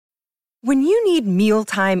When you need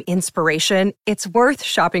mealtime inspiration, it's worth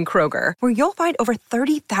shopping Kroger, where you'll find over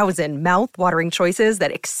 30,000 mouth-watering choices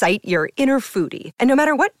that excite your inner foodie. And no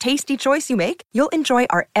matter what tasty choice you make, you'll enjoy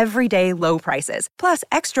our everyday low prices, plus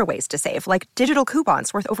extra ways to save, like digital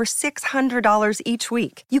coupons worth over $600 each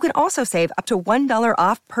week. You can also save up to $1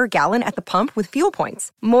 off per gallon at the pump with fuel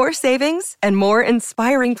points. More savings and more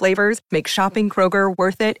inspiring flavors make shopping Kroger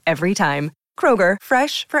worth it every time. Kroger,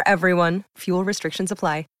 fresh for everyone. Fuel restrictions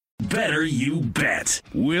apply. Better You Bet.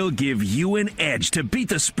 We'll give you an edge to beat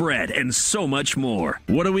the spread and so much more.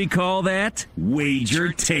 What do we call that?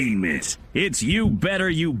 Wagertainment. It's You Better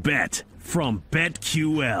You Bet from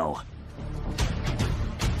BetQL.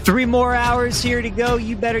 3 more hours here to go.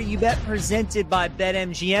 You Better You Bet presented by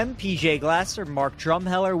BetMGM. PJ Glasser, Mark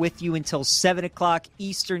Drumheller with you until 7 o'clock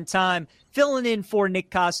Eastern Time. Filling in for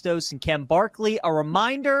Nick Costos and Ken Barkley. A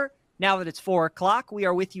reminder, now that it's 4 o'clock, we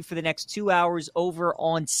are with you for the next 2 hours over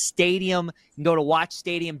on Stadium. You can go to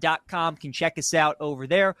watchstadium.com, can check us out over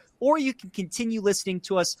there, or you can continue listening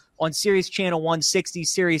to us on Sirius Channel 160,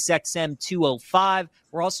 Sirius XM 205.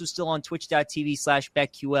 We're also still on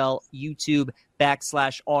twitch.tv/BetQL, YouTube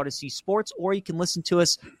 /Odyssey Sports, or you can listen to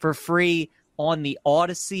us for free on the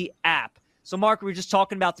Odyssey app. So, Mark, we were just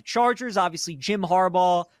talking about the Chargers. Obviously, Jim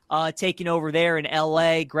Harbaugh taking over there in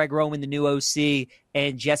L.A., Greg Roman, the new OC,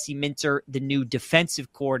 and Jesse Minter, the new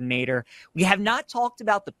defensive coordinator. We have not talked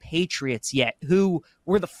about the Patriots yet, who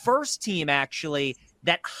were the first team, actually,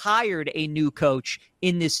 that hired a new coach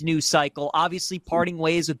in this new cycle. Obviously, parting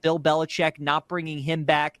ways with Bill Belichick, not bringing him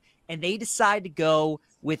back, and they decided to go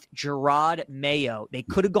with Gerard Mayo. They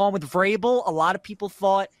could have gone with Vrabel. A lot of people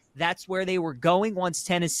thought that's where they were going once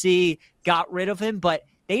Tennessee got rid of him, but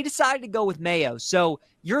they decided to go with Mayo. So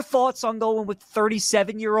your thoughts on going with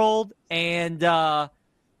 37-year-old and,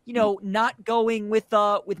 not going with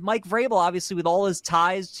Mike Vrabel, obviously with all his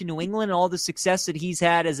ties to New England and all the success that he's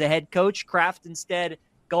had as a head coach. Kraft instead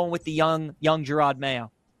going with the young Gerard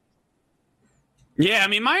Mayo. Yeah, I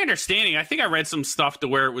mean, my understanding, I think I read some stuff to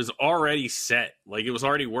where it was already set. Like, it was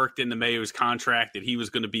already worked into Mayo's contract that he was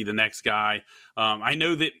going to be the next guy. I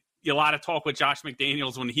know that a lot of talk with Josh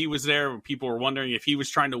McDaniels when he was there. People were wondering if he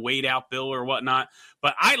was trying to wait out Bill or whatnot.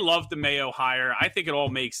 But I love the Mayo hire. I think it all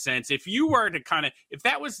makes sense. If you were to if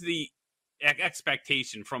that was the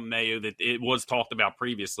expectation from Mayo that it was talked about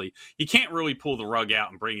previously, you can't really pull the rug out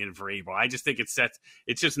and bring in Vrabel. I just think it's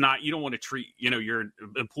just not, you don't want to treat, your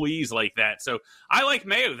employees like that. So I like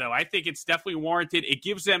Mayo though. I think it's definitely warranted. It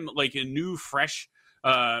gives them like a new, fresh,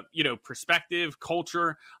 perspective,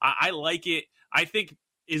 culture. I like it. I think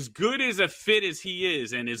as good as a fit as he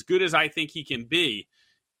is, and as good as I think he can be,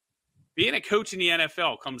 being a coach in the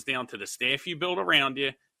NFL comes down to the staff you build around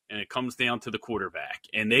you, and it comes down to the quarterback.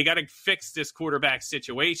 And they got to fix this quarterback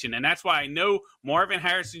situation. And that's why I know Marvin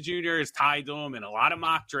Harrison Jr. is tied to him in a lot of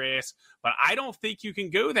mock drafts, but I don't think you can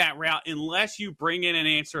go that route unless you bring in an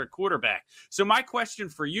answer at quarterback. So my question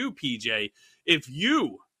for you, PJ, if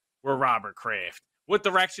you were Robert Kraft, what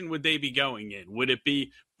direction would they be going in? Would it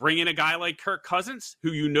be bringing a guy like Kirk Cousins,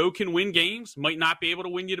 who can win games, might not be able to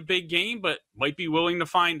win you the big game, but might be willing to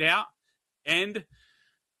find out, and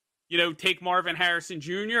take Marvin Harrison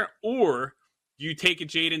Jr., or you take a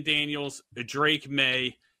Jaden Daniels, a Drake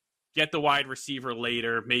May, get the wide receiver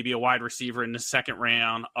later, maybe a wide receiver in the second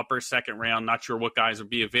round, upper second round. Not sure what guys would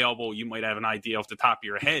be available. You might have an idea off the top of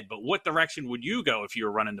your head, but what direction would you go if you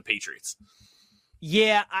were running the Patriots?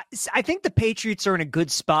 Yeah, I think the Patriots are in a good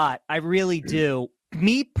spot. I really do.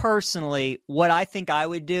 Me personally, what I think I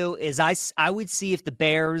would do is I would see if the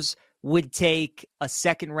Bears would take a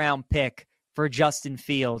second-round pick for Justin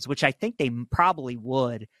Fields, which I think they probably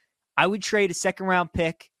would. I would trade a second-round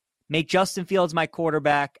pick, make Justin Fields my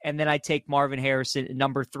quarterback, and then I take Marvin Harrison at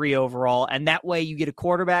number 3 overall. And that way you get a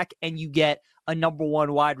quarterback and you get a number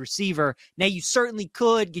 1 wide receiver. Now, you certainly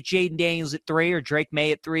could get Jaden Daniels at 3 or Drake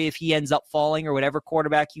May at 3 if he ends up falling, or whatever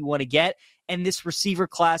quarterback you want to get. And this receiver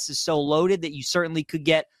class is so loaded that you certainly could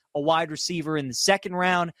get a wide receiver in the second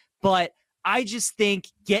round. But I just think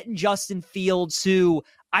getting Justin Fields, who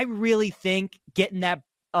I really think getting that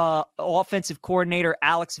offensive coordinator,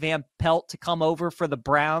 Alex Van Pelt, to come over for the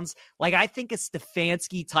Browns, I think a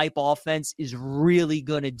Stefanski-type offense is really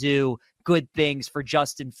going to do good things for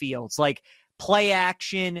Justin Fields. Play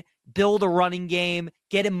action, build a running game,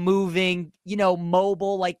 get him moving,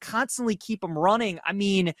 mobile, constantly keep him running. I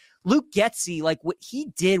mean, Luke Getsy, what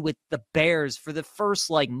he did with the Bears for the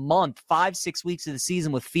first month, 5-6 weeks of the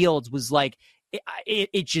season with Fields was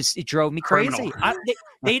it drove me crazy.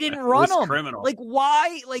 They didn't run him. Criminal.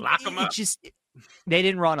 Why? Lock him up. They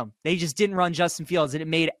didn't run him. They just didn't run Justin Fields, and it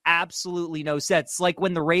made absolutely no sense.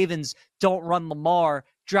 When the Ravens don't run Lamar,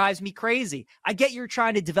 drives me crazy. I get you're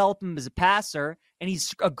trying to develop him as a passer, and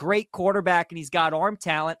he's a great quarterback and he's got arm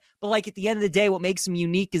talent, but like at the end of the day, what makes him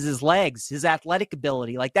unique is his legs, his athletic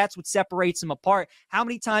ability. Like that's what separates him apart. How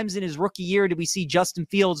many times in his rookie year did we see Justin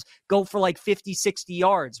Fields go for like 50, 60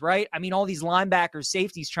 yards, right? I mean, all these linebackers,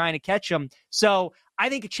 safeties trying to catch him. So I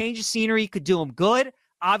think a change of scenery could do him good.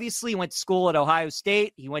 Obviously, he went to school at Ohio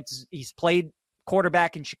State. He's played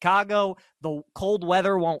quarterback in Chicago. The cold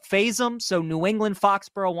weather won't faze him, so New England,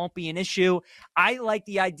 Foxborough won't be an issue. I like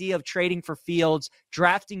the idea of trading for Fields,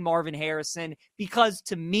 drafting Marvin Harrison, because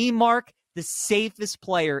to me, Mark, the safest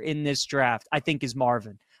player in this draft, I think, is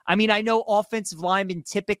Marvin. I mean, I know offensive linemen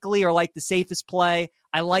typically are like the safest play.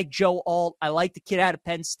 I like Joe Alt. I like the kid out of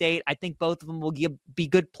Penn State. I think both of them will be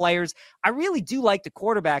good players. I really do like the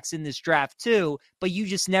quarterbacks in this draft too, but you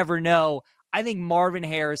just never know. I think Marvin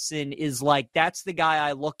Harrison is like, that's the guy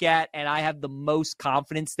I look at, and I have the most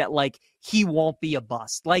confidence that like he won't be a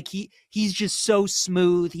bust. Like he's just so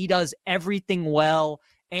smooth. He does everything well.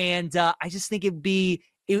 And I just think it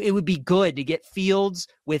would be good to get Fields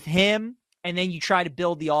with him, and then you try to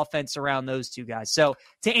build the offense around those two guys. So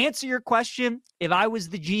to answer your question, if I was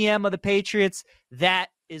the GM of the Patriots, that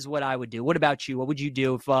is what I would do. What about you? What would you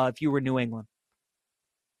do if you were New England?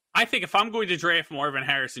 I think if I'm going to draft Marvin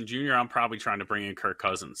Harrison Jr., I'm probably trying to bring in Kirk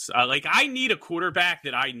Cousins. I need a quarterback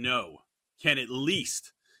that I know can at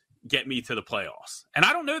least get me to the playoffs. And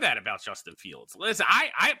I don't know that about Justin Fields. Listen,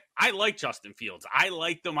 I like Justin Fields. I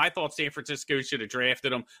liked him. I thought San Francisco should have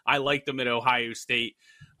drafted him. I liked him at Ohio State.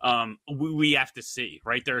 We have to see,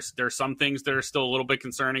 right? There's some things that are still a little bit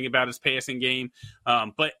concerning about his passing game.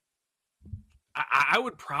 But I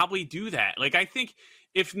would probably do that. Like, I think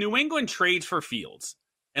if New England trades for Fields,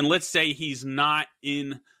 and let's say he's not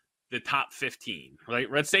in the top 15, right?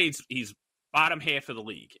 Let's say he's bottom half of the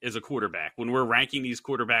league as a quarterback when we're ranking these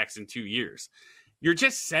quarterbacks in 2 years. You're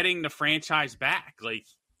just setting the franchise back. Like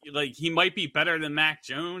he might be better than Mac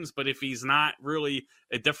Jones, but if he's not really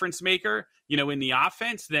a difference maker, in the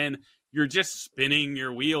offense, then you're just spinning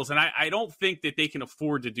your wheels. And I don't think that they can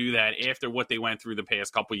afford to do that after what they went through the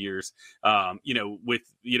past couple of years, with,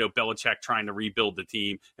 Belichick trying to rebuild the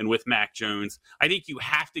team and with Mac Jones. I think you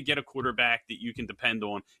have to get a quarterback that you can depend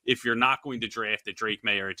on if you're not going to draft a Drake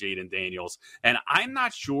May or a Jaden Daniels. And I'm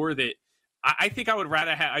not sure that I think I would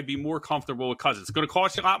rather I'd be more comfortable with Cousins. It's going to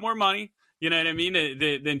cost you a lot more money, you know what I mean,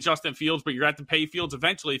 than Justin Fields, but you're going to have to pay Fields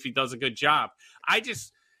eventually if he does a good job. I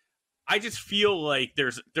just feel like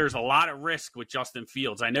there's a lot of risk with Justin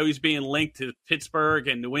Fields. I know he's being linked to Pittsburgh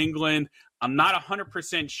and New England. I'm not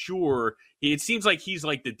 100% sure. It seems like he's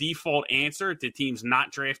like the default answer to teams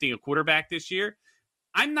not drafting a quarterback this year.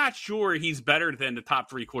 I'm not sure he's better than the top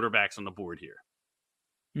 3 quarterbacks on the board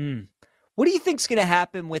here. What do you think's going to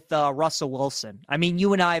happen with Russell Wilson? I mean,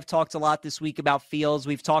 you and I have talked a lot this week about Fields.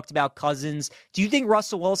 We've talked about Cousins. Do you think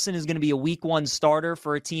Russell Wilson is going to be a week 1 starter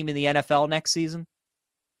for a team in the NFL next season?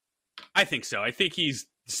 I think so. I think he's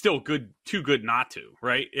still good, too good not to,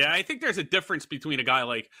 right? Yeah, I think there's a difference between a guy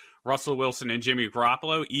like Russell Wilson and Jimmy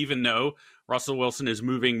Garoppolo, even though Russell Wilson is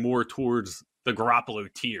moving more towards the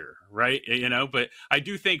Garoppolo tier, right? But I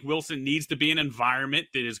do think Wilson needs to be an environment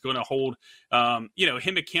that is going to hold,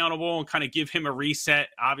 him accountable and kind of give him a reset.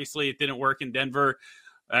 Obviously, it didn't work in Denver.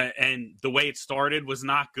 And the way it started was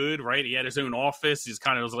not good, right? He had his own office. He's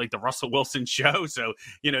kind of was like the Russell Wilson show. So,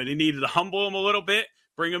 they needed to humble him a little bit,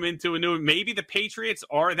 bring him into a new, maybe the Patriots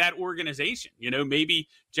are that organization. Maybe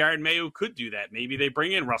Jared Mayo could do that. Maybe they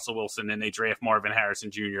bring in Russell Wilson and they draft Marvin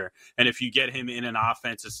Harrison Jr. And if you get him in an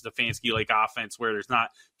offense, it's the Stefanski-like offense where there's not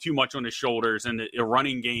too much on his shoulders, and a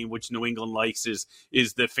running game, which New England likes, is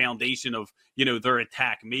the foundation of, their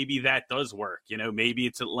attack. Maybe that does work. Maybe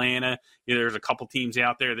it's Atlanta. There's a couple teams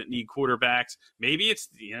out there that need quarterbacks. Maybe it's,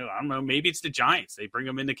 I don't know, maybe it's the Giants. They bring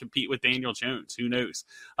him in to compete with Daniel Jones. Who knows?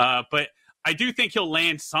 But I do think he'll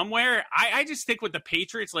land somewhere. I just stick with the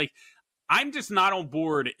Patriots. Like, I'm just not on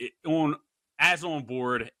board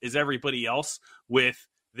as everybody else with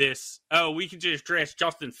this. Oh, we can just draft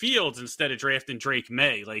Justin Fields instead of drafting Drake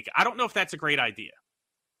May. Like, I don't know if that's a great idea.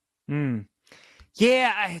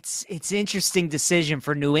 Yeah, it's interesting decision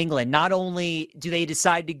for New England. Not only do they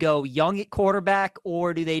decide to go young at quarterback,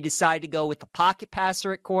 or do they decide to go with the pocket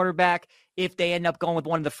passer at quarterback? If they end up going with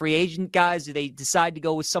one of the free agent guys, do they decide to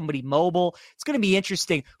go with somebody mobile? It's going to be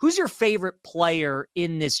interesting. Who's your favorite player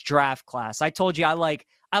in this draft class? I told you I like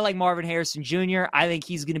Marvin Harrison Jr. I think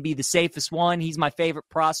he's going to be the safest one. He's my favorite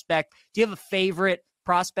prospect. Do you have a favorite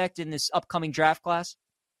prospect in this upcoming draft class?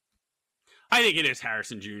 I think it is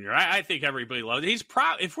Harrison Jr. I think everybody loves it. He's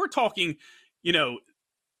if we're talking,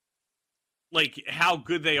 like how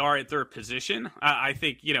good they are at their position. I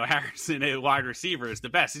think, Harrison at wide receiver is the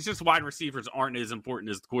best. It's just wide receivers aren't as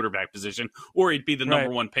important as the quarterback position, or he'd be the number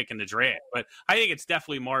one pick in the draft. But I think it's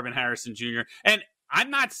definitely Marvin Harrison Jr. And I'm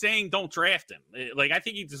not saying don't draft him. Like, I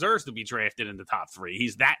think he deserves to be drafted in the top 3.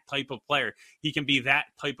 He's that type of player. He can be that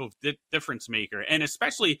type of difference maker. And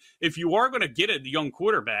especially if you are going to get a young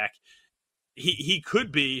quarterback, he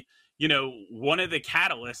could be, one of the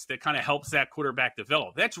catalysts that kind of helps that quarterback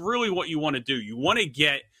develop. That's really what you want to do. You want to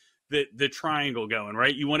get the triangle going,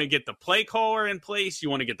 right? You want to get the play caller in place, you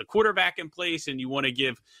want to get the quarterback in place, and you want to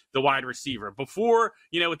give the wide receiver. Before,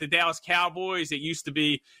 with the Dallas Cowboys, it used to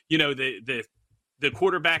be, the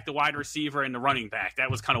quarterback, the wide receiver, and the running back.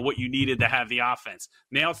 That was kind of what you needed to have the offense.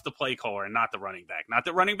 Now it's the play caller and not the running back. Not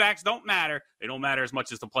that running backs don't matter. They don't matter as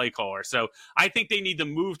much as the play caller. So I think they need to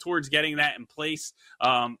move towards getting that in place.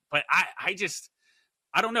 But I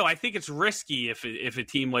don't know. I think it's risky if a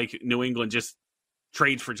team like New England just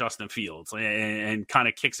trades for Justin Fields and kind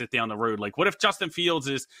of kicks it down the road. Like, what if Justin Fields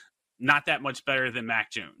is not that much better than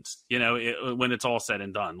Mac Jones, when it's all said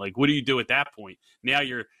and done? Like, what do you do at that point?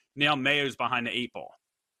 Now Mayo's behind the 8 ball.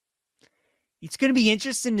 It's going to be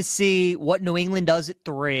interesting to see what New England does at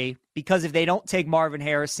 3, because if they don't take Marvin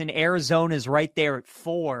Harrison, Arizona's right there at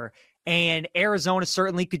 4. And Arizona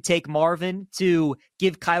certainly could take Marvin to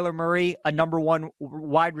give Kyler Murray a number 1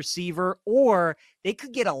 wide receiver, or they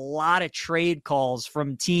could get a lot of trade calls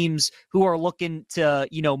from teams who are looking to,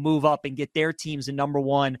 move up and get their teams a number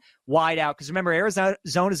 1 wide out. Because remember,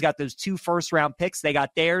 Arizona's got those 2 first-round picks. They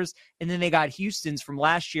got theirs, and then they got Houston's from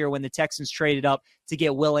last year when the Texans traded up to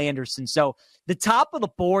get Will Anderson. So the top of the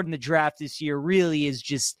board in the draft this year really is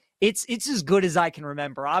just It's as good as I can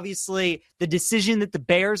remember. Obviously, the decision that the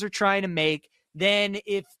Bears are trying to make, then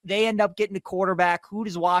if they end up getting a quarterback, who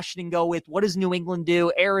does Washington go with? What does New England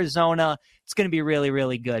do? Arizona, it's going to be really,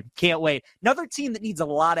 really good. Can't wait. Another team that needs a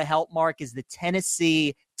lot of help, Mark, is the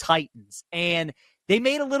Tennessee Titans. And they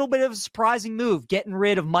made a little bit of a surprising move, getting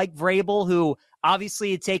rid of Mike Vrabel, who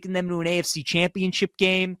obviously had taken them to an AFC championship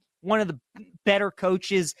game. One of the better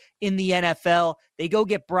coaches in the NFL. They go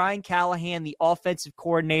get Brian Callahan, the offensive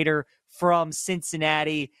coordinator from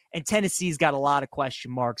Cincinnati, and Tennessee's got a lot of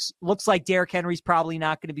question marks. Looks like Derrick Henry's probably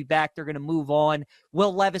not going to be back. They're going to move on.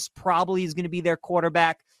 Will Levis probably is going to be their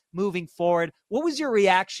quarterback moving forward. What was your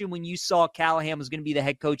reaction when you saw Callahan was going to be the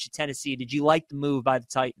head coach of Tennessee? Did you like the move by the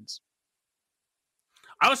Titans?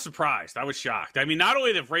 I was surprised. I was shocked. I mean, not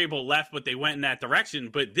only that Vrabel left, but they went in that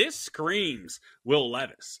direction, but this screams Will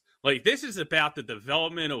Levis. Like, this is about the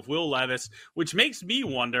development of Will Levis, which makes me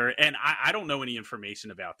wonder, and I don't know any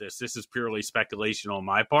information about this. This is purely speculation on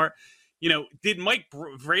my part. Did Mike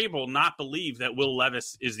Vrabel not believe that Will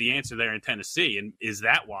Levis is the answer there in Tennessee? And is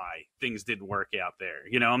that why things didn't work out there?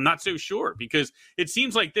 I'm not so sure, because it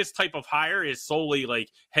seems like this type of hire is solely like,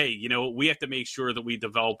 hey, we have to make sure that we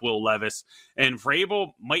develop Will Levis. And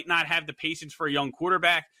Vrabel might not have the patience for a young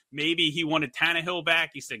quarterback. Maybe he wanted Tannehill back.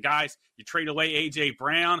 He said, guys, you trade away A.J.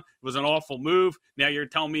 Brown. It was an awful move. Now you're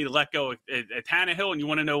telling me to let go of Tannehill, and you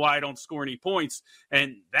want to know why I don't score any points.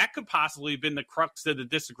 And that could possibly have been the crux of the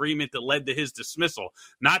disagreement that led to his dismissal.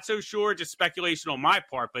 Not so sure, just speculation on my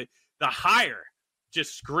part, but the hire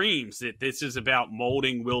just screams that this is about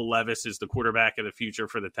molding Will Levis as the quarterback of the future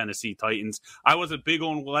for the Tennessee Titans. I wasn't big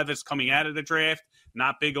on Levis coming out of the draft,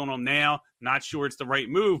 not big on him now. Not sure it's the right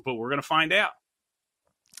move, but we're going to find out.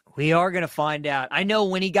 We are going to find out. I know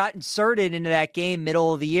when he got inserted into that game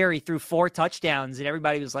middle of the year, he threw 4 touchdowns, and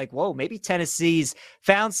everybody was like, whoa, maybe Tennessee's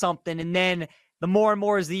found something. And then the more and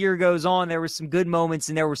more as the year goes on, there were some good moments,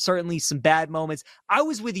 and there were certainly some bad moments. I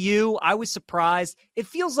was with you. I was surprised. It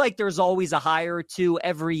feels like there's always a hire or two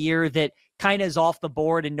every year that kind of is off the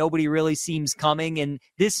board and nobody really seems coming, and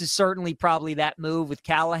this is certainly probably that move with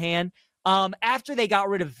Callahan. After they got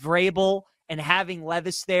rid of Vrabel and having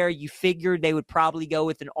Levis there, you figured they would probably go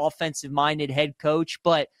with an offensive-minded head coach.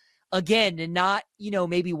 But again, to not,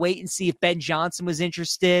 maybe wait and see if Ben Johnson was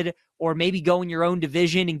interested, or maybe go in your own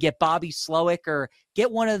division and get Bobby Slowick or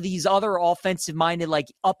get one of these other offensive-minded, like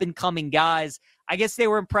up-and-coming guys. I guess they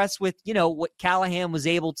were impressed with, what Callahan was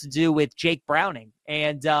able to do with Jake Browning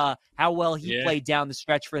and how well he played down the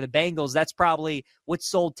stretch for the Bengals. That's probably what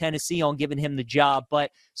sold Tennessee on giving him the job.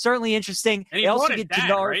 But certainly interesting. And he also get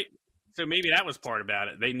Denard, right? So maybe that was part about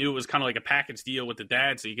it. They knew it was kind of like a package deal with the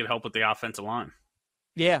dad, so you could help with the offensive line.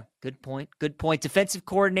 Yeah, good point. Good point. Defensive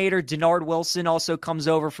coordinator Denard Wilson also comes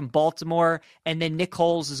over from Baltimore, and then Nick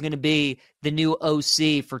Foles is going to be the new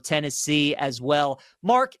OC for Tennessee as well.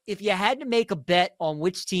 Mark, if you had to make a bet on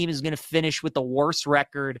which team is going to finish with the worst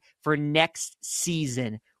record for next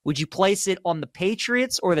season, would you place it on the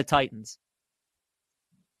Patriots or the Titans?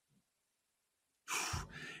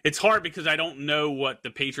 It's hard because I don't know what the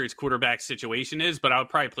Patriots quarterback situation is, but I would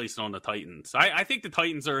probably place it on the Titans. I think the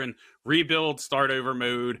Titans are in rebuild, start over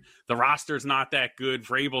mode. The roster's not that good.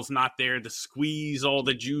 Vrabel's not there to squeeze all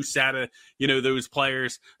the juice out of, those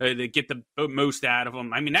players to get the most out of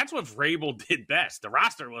them. I mean, that's what Vrabel did best. The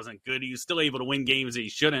roster wasn't good. He was still able to win games that he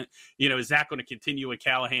shouldn't. Is that going to continue with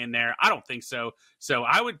Callahan there? I don't think so. So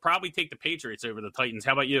I would probably take the Patriots over the Titans.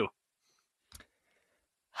 How about you?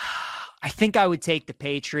 I think I would take the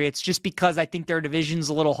Patriots just because I think their division's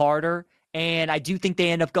a little harder. And I do think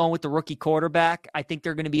they end up going with the rookie quarterback. I think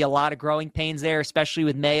there are going to be a lot of growing pains there, especially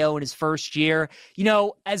with Mayo in his first year.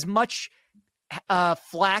 As much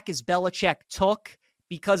flack as Belichick took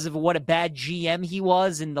because of what a bad GM he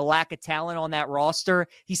was and the lack of talent on that roster,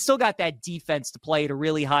 he's still got that defense to play at a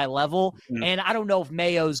really high level. Mm. And I don't know if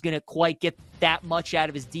Mayo's going to quite get that much out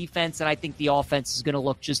of his defense, and I think the offense is going to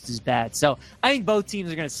look just as bad. So I think both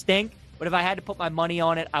teams are going to stink, but if I had to put my money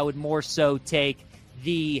on it, I would more so take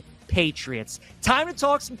the Patriots. Time to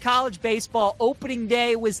talk some college baseball. Opening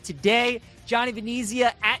day was today. Johnny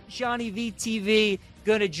Venezia at Johnny VTV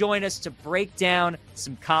going to join us to break down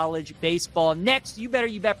some college baseball. Next, You Better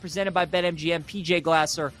You Bet, presented by BetMGM. PJ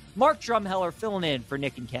Glasser, Mark Drumheller filling in for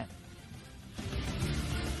Nick and Ken.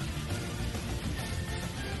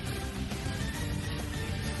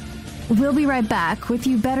 We'll be right back with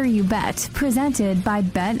You Better You Bet, presented by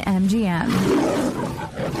BetMGM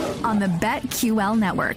on the BetQL network.